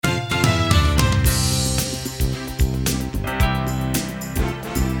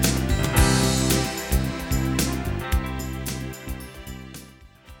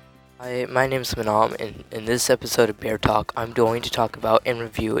Hi, my name is Minam, and in this episode of Bear Talk, I'm going to talk about and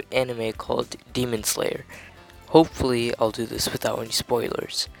review an anime called Demon Slayer. Hopefully, I'll do this without any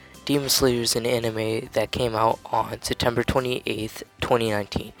spoilers. Demon Slayer is an anime that came out on September 28th,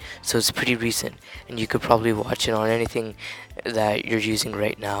 2019, so it's pretty recent, and you could probably watch it on anything that you're using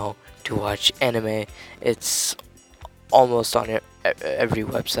right now to watch anime. It's almost on every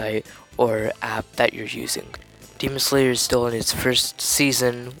website or app that you're using. Demon Slayer is still in its first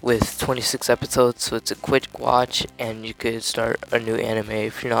season with 26 episodes, so it's a quick watch and you could start a new anime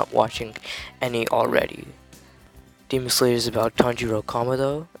if you're not watching any already. Demon Slayer is about Tanjiro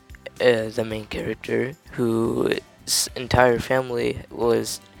Kamado, the main character, whose entire family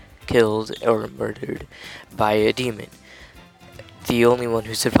was killed or murdered by a demon. The only one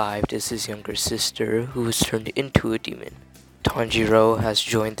who survived is his younger sister, who was turned into a demon. Tanjiro has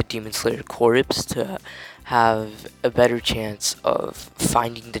joined the Demon Slayer Corps to have a better chance of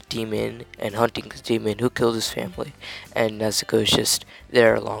finding the demon and hunting the demon who killed his family, and Nezuko is just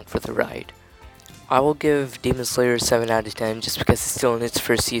there along for the ride. I will give Demon Slayer a 7 out of 10 just because it's still in its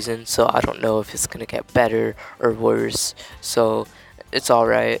first season, so I don't know if it's gonna get better or worse, so it's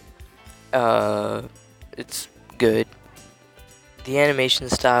alright. It's good. The animation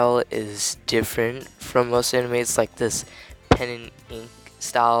style is different from most animes, like this pen and ink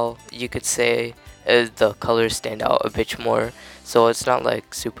style, you could say. The colors stand out a bit more, so it's not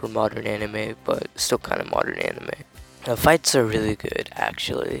like super modern anime, but still kind of modern anime. The fights are really good,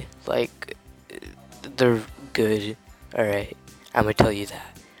 actually. Like, they're good, alright, I'm gonna tell you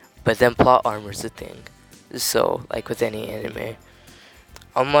that. But then plot armor's a thing. So, like with any anime,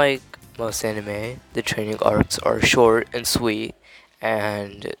 unlike most anime, the training arcs are short and sweet,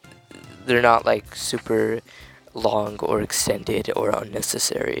 and they're not like super long or extended or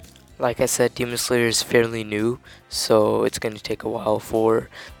unnecessary. Like I said, Demon Slayer is fairly new, so it's going to take a while for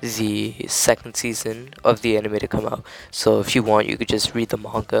the second season of the anime to come out. So if you want, you could just read the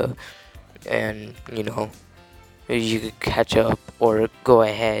manga and, you could catch up or go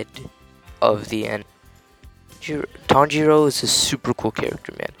ahead of the end. Tanjiro is a super cool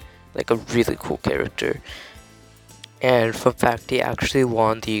character, man. Like a really cool character. And fun fact, he actually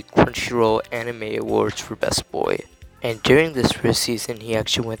won the Crunchyroll Anime Awards for Best Boy. And during this first season, he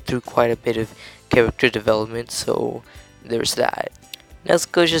actually went through quite a bit of character development, so there's that.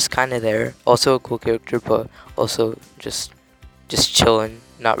 Nezuko's just kind of there, also a cool character, but also just chilling,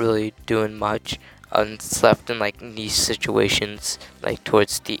 not really doing much. It's left in like niche situations, like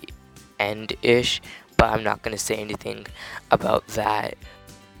towards the end-ish, but I'm not gonna say anything about that.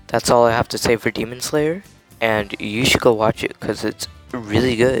 That's all I have to say for Demon Slayer, and you should go watch it because it's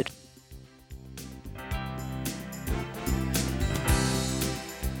really good.